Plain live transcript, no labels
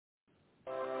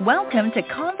Welcome to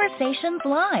Conversations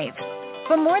Live.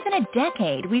 For more than a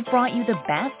decade, we've brought you the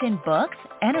best in books,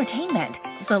 entertainment,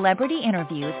 celebrity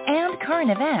interviews, and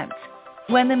current events.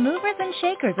 When the movers and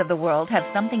shakers of the world have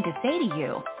something to say to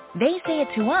you, they say it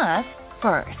to us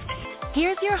first.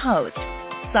 Here's your host,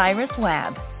 Cyrus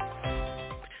Webb.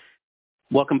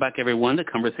 Welcome back, everyone, to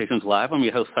Conversations Live. I'm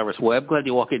your host, Cyrus Webb. Glad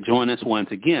you all could join us once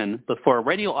again. But for our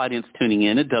radio audience tuning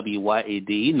in at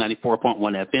WYAD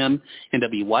 94.1 FM and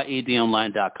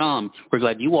WYADonline.com, we're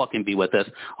glad you all can be with us.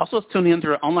 Also, tuning in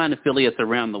through our online affiliates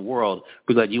around the world.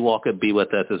 We're glad you all could be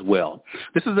with us as well.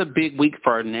 This is a big week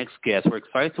for our next guest. We're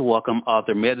excited to welcome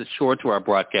author Meredith Schorr to our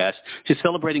broadcast. She's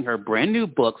celebrating her brand new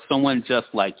book, Someone Just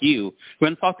Like You. We're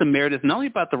going to talk to Meredith not only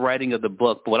about the writing of the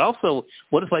book, but also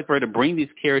what it's like for her to bring these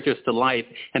characters to life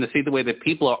and to see the way that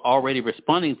people are already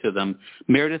responding to them.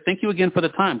 Meredith, thank you again for the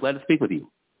time. Glad to speak with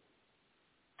you.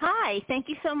 Hi. Thank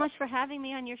you so much for having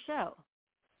me on your show.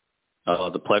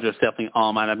 Oh, the pleasure is definitely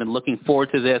all mine. I've been looking forward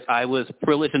to this. I was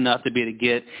privileged enough to be able to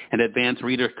get an advanced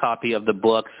reader's copy of the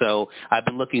book, so I've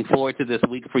been looking forward to this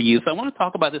week for you. So I want to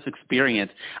talk about this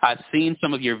experience. I've seen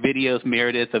some of your videos,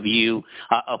 Meredith, of you,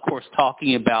 of course,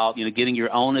 talking about, getting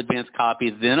your own advanced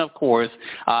copies, then, of course,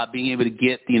 being able to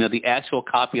get, the actual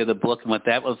copy of the book and what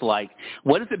that was like.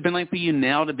 What has it been like for you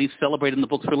now to be celebrating the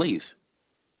book's release?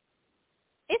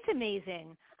 It's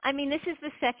amazing. I mean, this is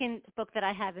the second book that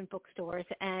I have in bookstores,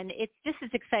 and it's just as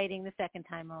exciting the second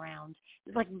time around.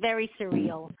 It's like very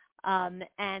surreal.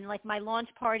 And like my launch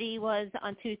party was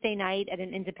on Tuesday night at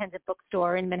an independent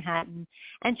bookstore in Manhattan,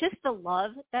 and just the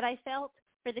love that I felt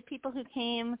for the people who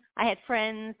came. I had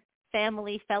friends,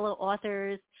 family, fellow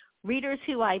authors, readers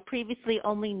who I previously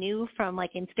only knew from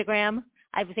like Instagram.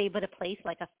 I was able to place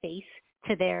like a face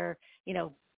to their,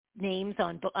 names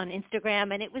on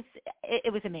Instagram, and it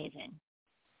was amazing.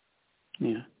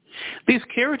 Yeah. These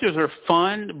characters are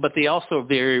fun, but they also are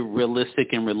very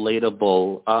realistic and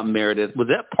relatable, Meredith. Was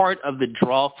that part of the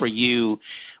draw for you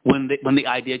when the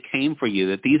idea came for you,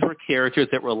 that these were characters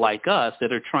that were like us,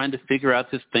 that are trying to figure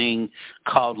out this thing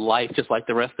called life just like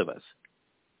the rest of us?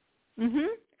 Mhm.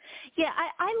 Yeah,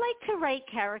 I like to write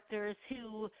characters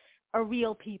who are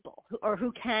real people or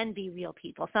who can be real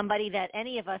people, somebody that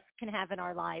any of us can have in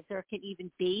our lives or can even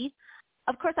be.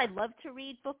 Of course, I'd love to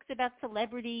read books about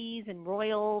celebrities and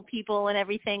royal people and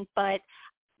everything, but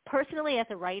personally as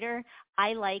a writer,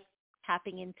 I like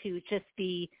tapping into just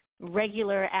the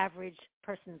regular average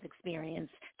person's experience,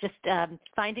 just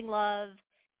finding love,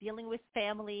 dealing with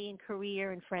family and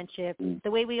career and friendship,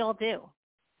 the way we all do.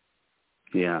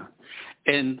 Yeah.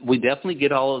 And we definitely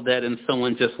get all of that in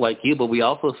Someone Just Like You, but we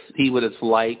also see what it's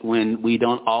like when we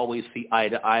don't always see eye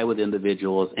to eye with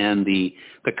individuals and the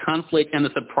conflict and the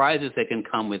surprises that can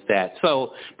come with that.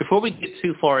 So before we get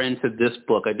too far into this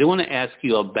book, I do want to ask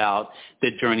you about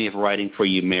the journey of writing for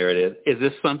you, Meredith. Is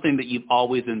this something that you've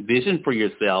always envisioned for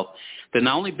yourself, that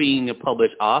not only being a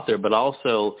published author, but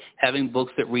also having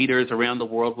books that readers around the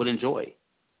world would enjoy?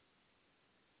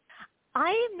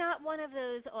 I am not one of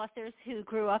those authors who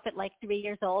grew up at like 3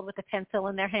 years old with a pencil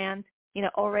in their hand,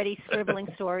 already scribbling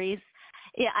stories.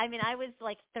 Yeah, I mean, I was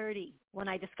like 30 when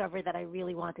I discovered that I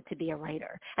really wanted to be a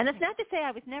writer. And that's not to say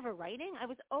I was never writing. I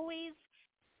was always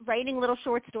writing little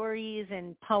short stories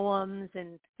and poems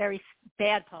and very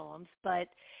bad poems, but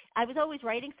I was always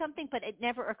writing something, but it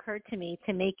never occurred to me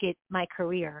to make it my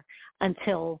career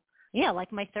until,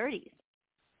 like my 30s.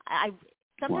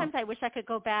 Sometimes I wish I could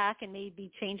go back and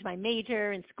maybe change my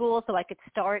major in school so I could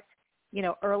start,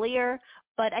 earlier.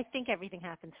 But I think everything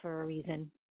happens for a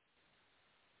reason.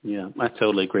 Yeah, I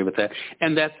totally agree with that.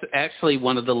 And that's actually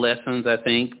one of the lessons I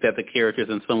think that the characters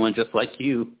in Someone Just Like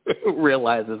You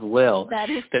realize as well. That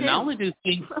is that true. Not only do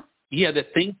things,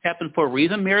 that things happen for a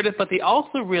reason, Meredith, but they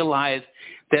also realize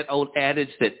that old adage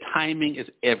that timing is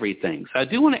everything. So I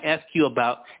do want to ask you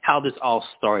about how this all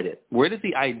started. Where did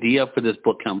the idea for this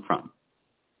book come from?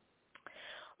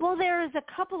 Well, there's a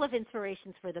couple of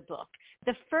inspirations for the book.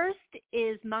 The first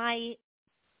is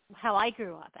how I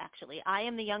grew up, actually. I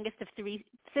am the youngest of 3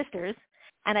 sisters,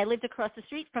 and I lived across the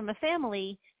street from a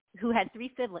family who had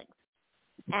 3 siblings.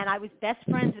 And I was best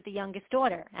friends with the youngest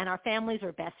daughter, and our families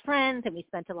were best friends, and we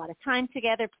spent a lot of time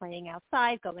together playing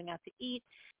outside, going out to eat.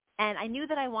 And I knew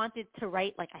that I wanted to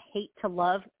write like a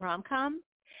hate-to-love rom-com.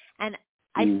 And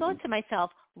I thought to myself,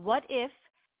 what if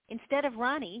instead of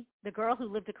Ronnie, the girl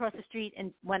who lived across the street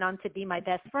and went on to be my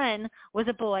best friend, was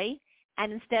a boy,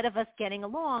 and instead of us getting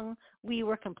along, we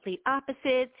were complete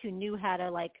opposites who knew how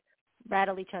to like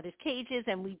rattle each other's cages,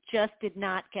 and we just did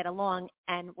not get along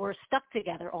and were stuck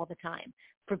together all the time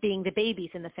for being the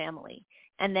babies in the family.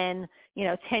 And then,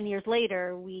 10 years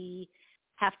later, we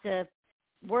have to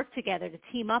work together to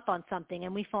team up on something,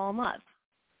 and we fall in love.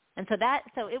 And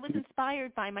so it was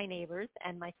inspired by my neighbors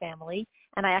and my family,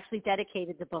 and I actually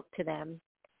dedicated the book to them.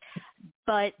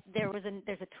 But there's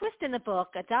a twist in the book,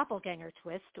 a doppelganger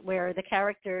twist, where the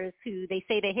characters who they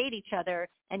say they hate each other,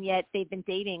 and yet they've been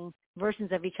dating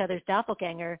versions of each other's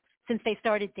doppelganger since they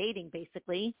started dating,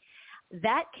 basically.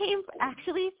 That came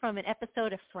actually from an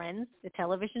episode of Friends, the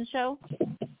television show.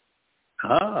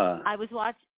 I was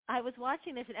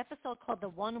watching, there's an episode called The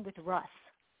One with Russ.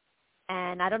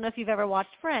 And I don't know if you've ever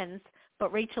watched Friends,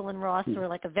 but Rachel and Ross were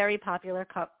like a very popular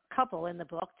couple in the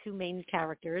book, two main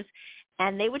characters.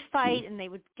 And they would fight, and they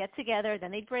would get together,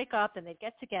 then they'd break up, then they'd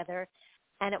get together.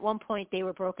 And at one point, they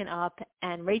were broken up,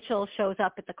 and Rachel shows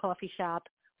up at the coffee shop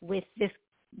with this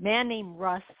man named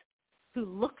Russ, who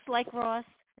looks like Ross,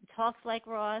 and talks like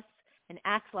Ross, and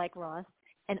acts like Ross.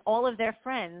 And all of their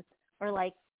friends are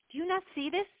like, do you not see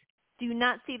this? Do you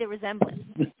not see the resemblance?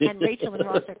 And Rachel and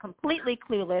Ross are completely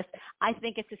clueless. I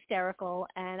think it's hysterical,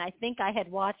 and I think I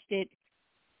had watched it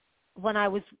when I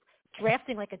was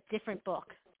drafting like a different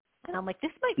book. And I'm like,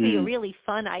 this might be a really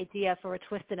fun idea for a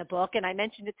twist in a book. And I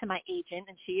mentioned it to my agent,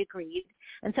 and she agreed.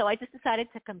 And so I just decided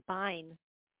to combine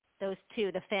those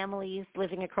two, the families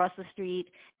living across the street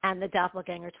and the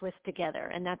doppelganger twist together.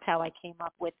 And that's how I came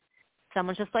up with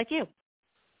Someone Just Like You.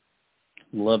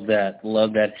 Love that.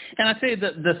 And I say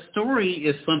that the story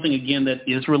is something, again, that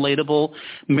is relatable,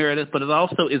 Meredith, but it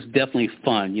also is definitely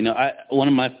fun. You know, one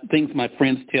of my things my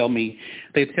friends tell me,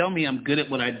 they tell me I'm good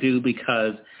at what I do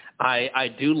because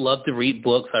I do love to read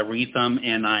books. I read them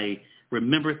and I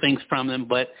remember things from them.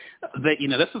 But,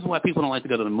 this is why people don't like to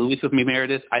go to the movies with me,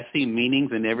 Meredith. I see meanings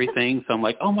in everything. So I'm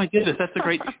like, oh, my goodness, that's a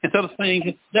great – instead of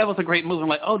saying that was a great movie, I'm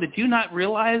like, oh, did you not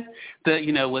realize that,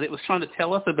 what it was trying to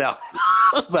tell us about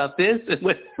this?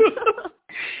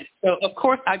 So, of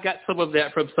course, I got some of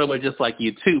that from Someone Just Like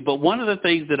You, too. But one of the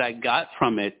things that I got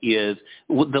from it is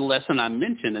the lesson I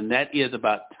mentioned, and that is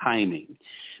about timing.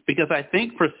 Because I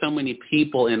think for so many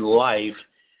people in life,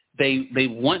 they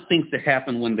want things to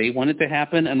happen when they want it to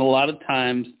happen, and a lot of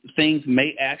times things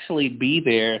may actually be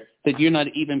there that you're not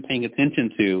even paying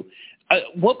attention to.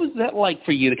 What was that like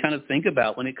for you to kind of think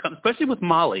about when it comes, especially with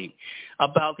Molly,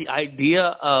 about the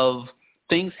idea of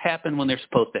things happen when they're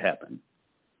supposed to happen?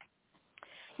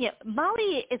 Yeah,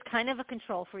 Molly is kind of a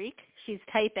control freak. She's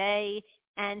type A,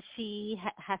 and she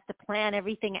has to plan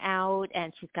everything out,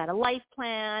 and she's got a life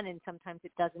plan, and sometimes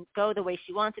it doesn't go the way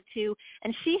she wants it to.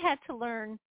 And she had to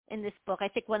learn in this book, I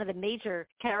think one of the major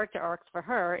character arcs for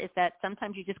her is that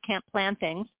sometimes you just can't plan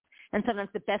things, and sometimes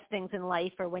the best things in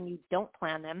life are when you don't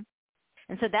plan them.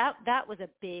 And so that was a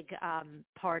big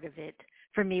part of it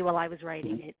for me while I was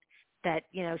writing it, that,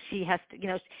 she has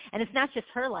to, and it's not just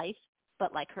her life,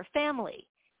 but like her family.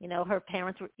 Her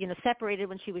parents were, separated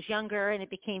when she was younger, and it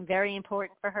became very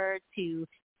important for her to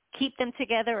keep them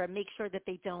together or make sure that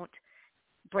they don't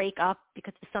break up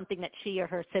because of something that she or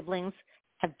her siblings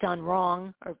have done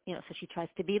wrong, or, so she tries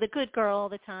to be the good girl all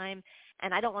the time.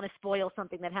 And I don't want to spoil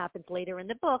something that happens later in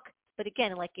the book, but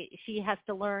again, she has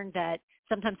to learn that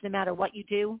sometimes no matter what you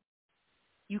do,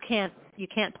 you can't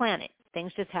plan it.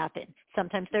 Things just happen.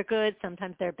 Sometimes they're good,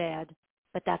 sometimes they're bad,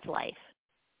 but that's life.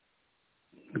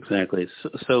 Exactly.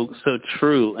 So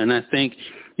true. And I think,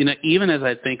 even as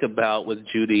I think about with with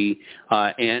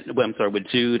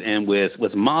Jude and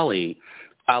with Molly,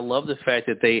 I love the fact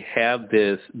that they have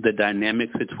the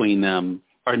dynamics between them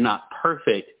are not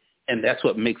perfect, and that's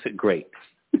what makes it great.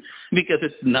 Because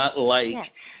it's not like,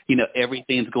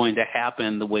 everything's going to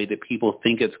happen the way that people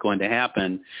think it's going to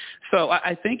happen. So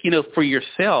I think, for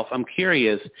yourself, I'm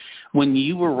curious, when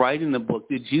you were writing the book,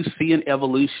 did you see an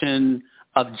evolution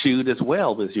of Jude as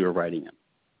well as you were writing it?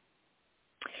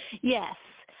 Yes.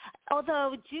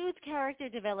 Although Jude's character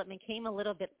development came a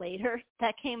little bit later.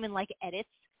 That came in edits.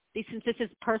 Since this is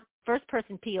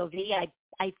first-person POV,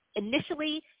 I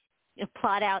initially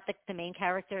plot out the main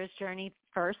character's journey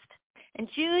first. And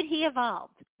Jude, he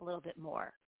evolved a little bit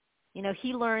more.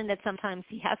 He learned that sometimes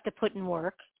he has to put in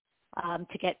work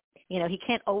to get, he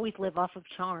can't always live off of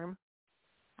charm.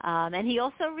 And he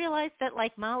also realized that,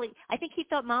 Molly, I think he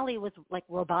thought Molly was,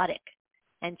 robotic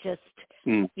and just,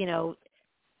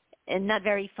 and not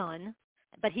very fun.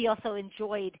 But he also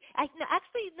enjoyed – I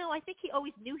think he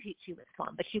always knew she was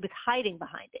fun, but she was hiding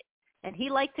behind it. And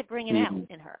he liked to bring it out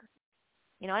in her.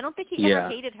 I don't think he ever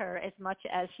hated her as much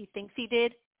as she thinks he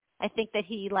did. I think that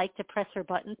he liked to press her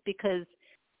buttons because,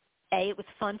 A, it was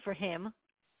fun for him,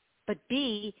 but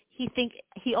B,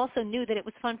 he also knew that it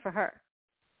was fun for her.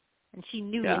 And she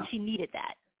knew and she needed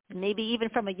that. And maybe even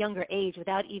from a younger age,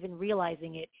 without even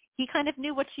realizing it, he kind of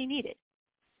knew what she needed.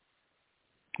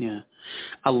 Yeah,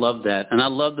 I love that. And I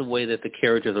love the way that the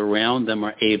characters around them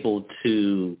are able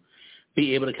to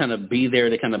kind of be there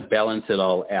to kind of balance it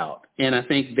all out. And I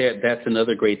think that that's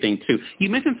another great thing, too. You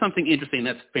mentioned something interesting,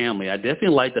 that's family. I definitely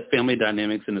like the family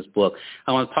dynamics in this book.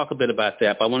 I want to talk a bit about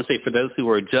that, but I want to say for those who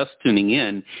are just tuning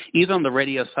in, either on the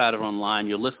radio side or online,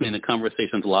 you're listening to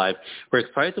Conversations Live. We're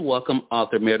excited to welcome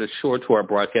author Meredith Schorr to our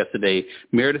broadcast today.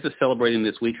 Meredith is celebrating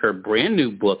this week her brand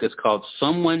new book. It's called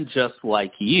Someone Just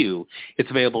Like You. It's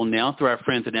available now through our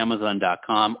friends at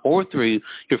Amazon.com or through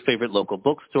your favorite local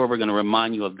bookstore. We're going to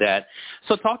remind you of that.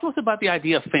 So talk to us about the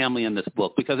idea of family in this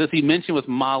book, because as you mentioned with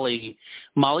Molly's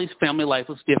family life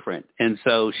was different. And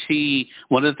so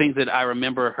one of the things that I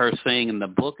remember her saying in the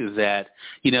book is that,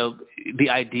 the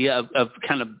idea of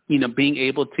kind of, being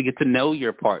able to get to know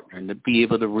your partner and to be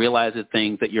able to realize the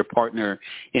things that your partner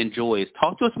enjoys.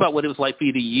 Talk to us about what it was like for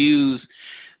you to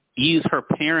use her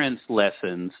parents'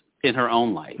 lessons in her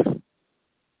own life.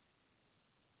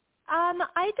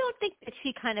 I don't think that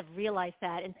she kind of realized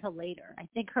that until later. I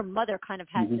think her mother kind of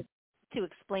had to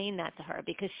explain that to her,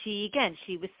 because she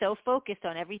was so focused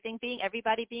on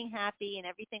everybody being happy and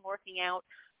everything working out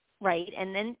right.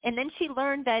 And then she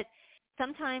learned that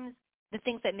sometimes the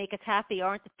things that make us happy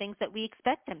aren't the things that we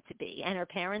expect them to be. And her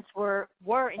parents were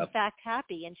in fact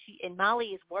happy, and Molly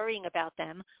is worrying about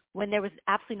them when there was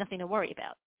absolutely nothing to worry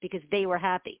about because they were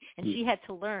happy. And she had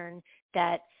to learn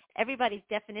that everybody's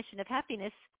definition of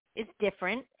happiness is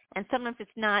different, and sometimes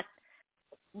it's not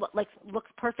like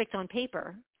looks perfect on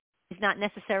paper. It's not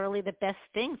necessarily the best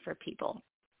thing for people.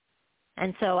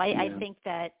 And so I think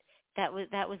that was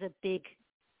a big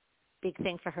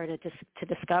thing for her to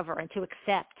discover and to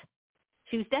accept.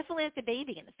 She was definitely like the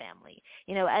baby in the family.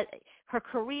 Her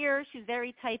career, she was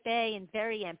very type A and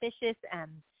very ambitious,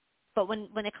 but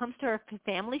when it comes to her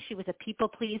family, she was a people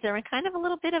pleaser and kind of a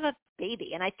little bit of a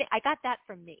baby. And I think I got that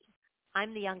from me.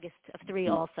 I'm the youngest of three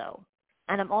also,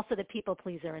 and I'm also the people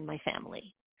pleaser in my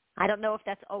family. I don't know if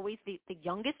that's always the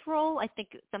youngest role. I think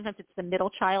sometimes it's the middle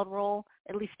child role,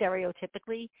 at least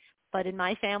stereotypically. But in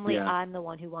my family, I'm the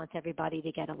one who wants everybody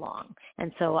to get along.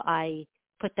 And so I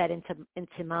put that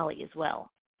into Molly as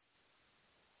well.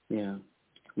 Yeah,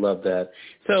 love that.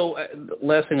 So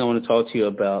last thing I want to talk to you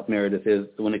about, Meredith, is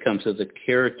when it comes to the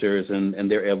characters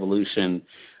and their evolution.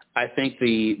 I think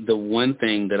the one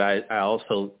thing that I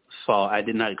also saw, I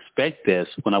did not expect this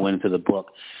when I went into the book,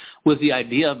 was the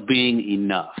idea of being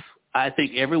enough. I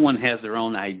think everyone has their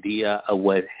own idea of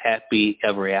what happy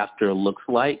ever after looks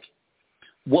like.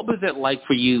 What was it like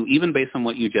for you, even based on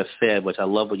what you just said, which I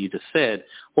love what you just said,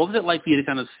 what was it like for you to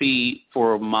kind of see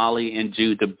for Molly and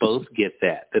Jude to both get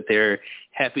that their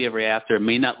happy ever after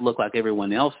may not look like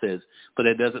everyone else's, but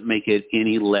it doesn't make it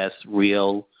any less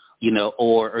real,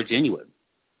 or genuine?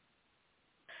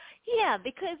 Yeah,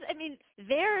 because,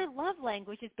 their love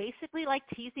language is basically like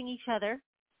teasing each other.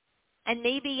 And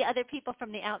maybe other people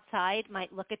from the outside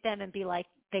might look at them and be like,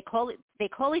 they call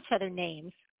each other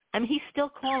names. He's still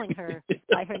calling her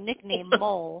by her nickname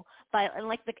Mole,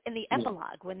 in the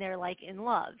epilogue when they're like in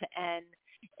love,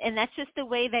 and that's just the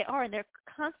way they are. And they're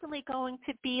constantly going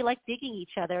to be like digging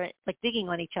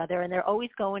on each other, and they're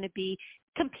always going to be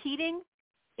competing.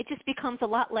 It just becomes a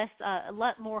lot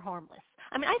more harmless.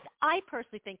 I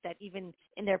personally think that even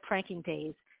in their pranking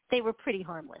days, they were pretty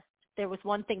harmless. There was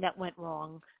one thing that went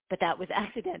wrong, but that was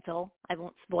accidental. I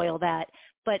won't spoil that.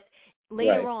 But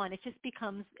later on, it just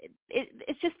becomes,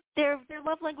 it's just their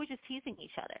love language is teasing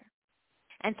each other.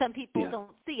 And some people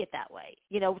don't see it that way.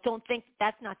 Don't think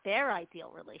that's not their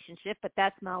ideal relationship, but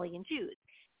that's Molly and Jude.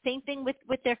 Same thing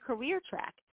with their career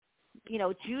track.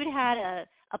 Jude had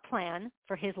a plan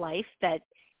for his life,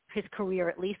 his career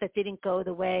at least, that didn't go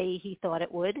the way he thought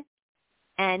it would.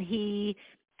 And he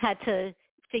had to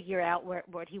figure out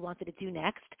what he wanted to do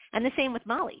next. And the same with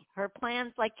Molly. Her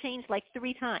plans changed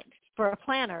 3 times. For a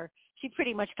planner, she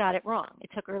pretty much got it wrong. It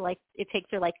takes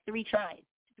her 3 tries,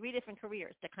 3 different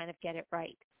careers to kind of get it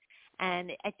right.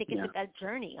 And I think it's a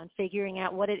journey on figuring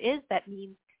out what it is that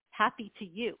means happy to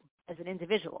you as an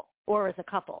individual or as a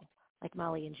couple, like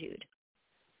Molly and Jude.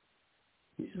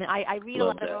 I read a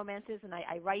lot of romances and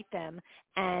I write them,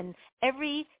 and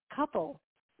every couple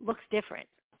looks different.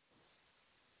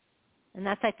 And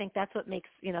I think that's what makes,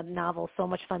 the novel so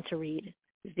much fun to read,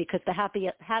 is because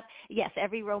yes,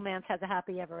 every romance has a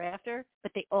happy ever after,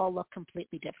 but they all look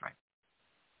completely different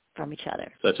from each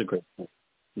other. Such a great point.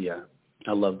 Yeah,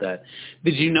 I love that.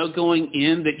 Did you know going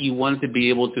in that you wanted to be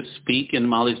able to speak in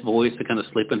Molly's voice, to kind of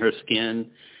sleep in her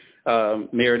skin,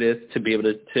 Meredith, to be able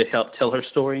to help tell her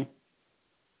story?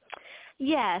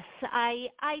 Yes, I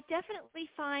definitely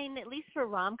find, at least for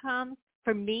rom-coms,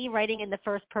 for me, writing in the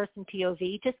first person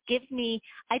POV just gives me,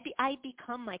 I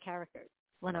become my characters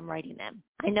when I'm writing them.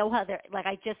 I know how they're, like,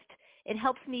 it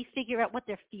helps me figure out what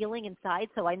they're feeling inside,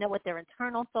 so I know what their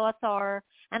internal thoughts are,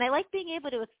 and I like being able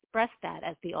to express that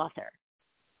as the author.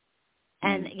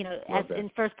 And, you know, as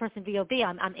in first-person VOB,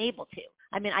 I'm able to.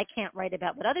 I mean, I can't write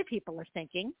about what other people are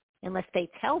thinking unless they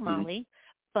tell Molly,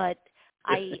 but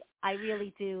I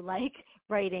really do like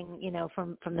writing, you know,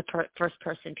 from the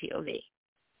first-person POV.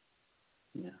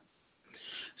 Yeah.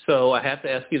 So I have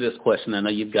to ask you this question. I know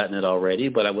you've gotten it already,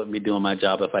 but I wouldn't be doing my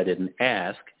job if I didn't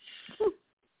ask.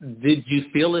 Did you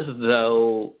feel as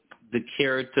though the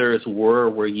characters were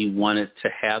where you wanted to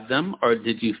have them, or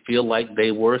did you feel like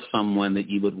they were someone that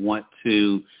you would want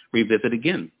to revisit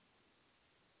again?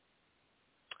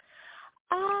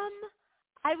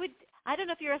 I don't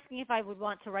know if you're asking if I would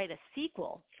want to write a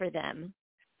sequel for them,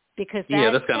 because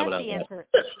that's kind of what I the thought. answer.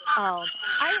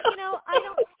 I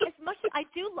don't as much.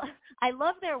 I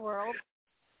love their world.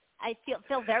 I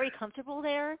feel very comfortable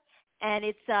there, and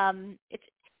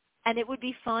it would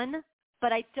be fun.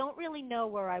 But I don't really know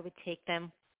where I would take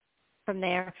them from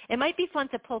there. It might be fun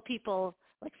to pull people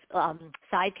like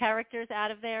side characters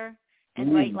out of there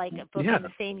and write like a book in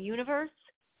the same universe,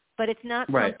 but it's not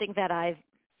something that I've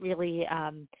really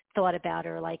thought about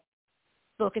or like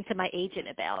spoken to my agent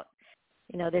about.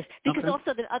 You know, because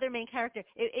also the other main character,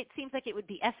 it seems like it would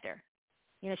be Esther.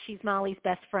 You know, she's Molly's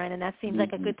best friend, and that seems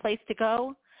like a good place to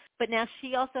go. But now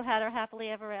she also had her happily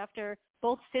ever after.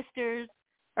 Both sisters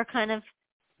are kind of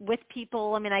with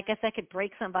people. I mean, I guess I could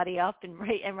break somebody up and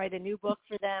write a new book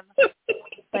for them.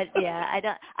 But yeah,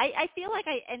 I feel like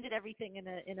I ended everything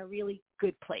in a really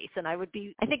good place, and I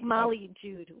think Molly and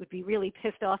Jude would be really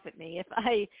pissed off at me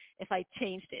if I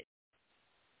changed it,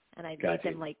 and I made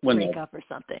them like break up or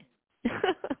something.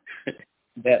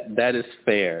 That is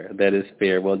fair. That is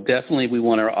fair. Well, definitely we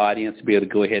want our audience to be able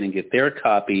to go ahead and get their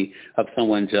copy of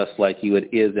Someone Just Like You. It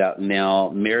is out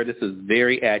now. Meredith is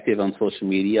very active on social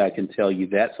media, I can tell you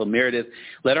that. So, Meredith,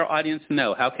 let our audience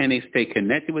know, how can they stay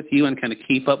connected with you and kind of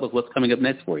keep up with what's coming up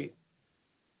next for you?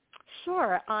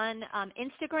 Sure. On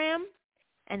Instagram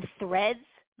and Threads,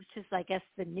 which is, I guess,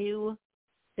 the new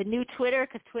Twitter,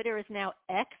 because Twitter is now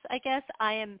X, I guess.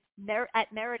 I am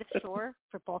at Meredith Schorr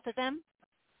for both of them.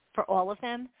 For all of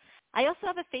them. I also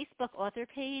have a Facebook author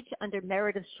page under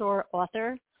Meredith Schorr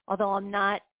Author, although I'm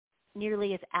not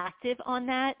nearly as active on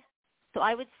that. So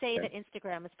I would say that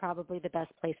Instagram is probably the best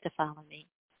place to follow me.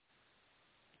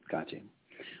 Gotcha.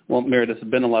 Well, Meredith, it's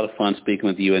been a lot of fun speaking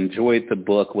with you. Enjoyed the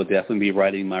book. Will definitely be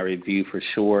writing my review for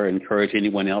sure. Encourage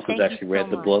anyone else who's actually read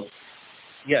the book.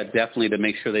 Yeah, definitely, to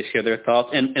make sure they share their thoughts.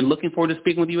 And looking forward to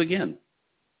speaking with you again.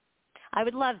 I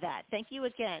would love that. Thank you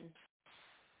again.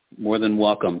 More than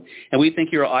welcome. And we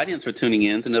thank your audience for tuning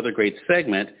in to another great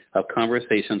segment of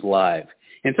Conversations Live.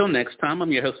 Until next time, I'm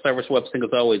your host, Cyrus Webb. As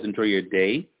always, enjoy your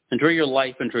day, enjoy your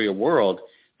life, enjoy your world.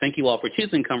 Thank you all for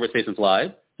choosing Conversations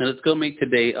Live. And let's go make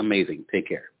today amazing. Take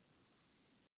care.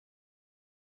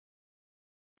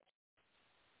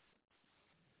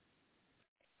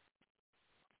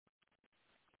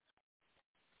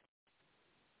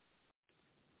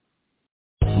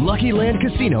 Lucky Land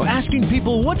Casino, asking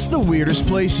people, what's the weirdest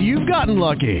place you've gotten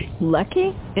lucky?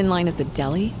 Lucky? In line at the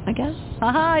deli, I guess?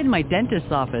 Aha, in my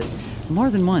dentist's office. More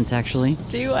than once, actually.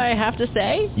 Do I have to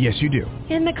say? Yes, you do.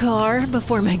 In the car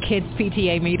before my kids'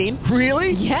 PTA meeting.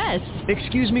 Really? Yes.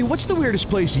 Excuse me, what's the weirdest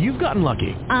place you've gotten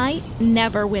lucky? I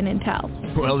never win and tell.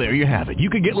 Well, there you have it. You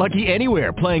can get lucky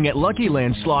anywhere, playing at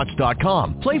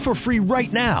LuckyLandSlots.com. Play for free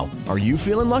right now. Are you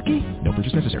feeling lucky? No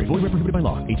purchase necessary. Void where prohibited by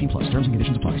law. 18+. Terms and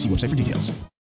conditions apply. See website for details.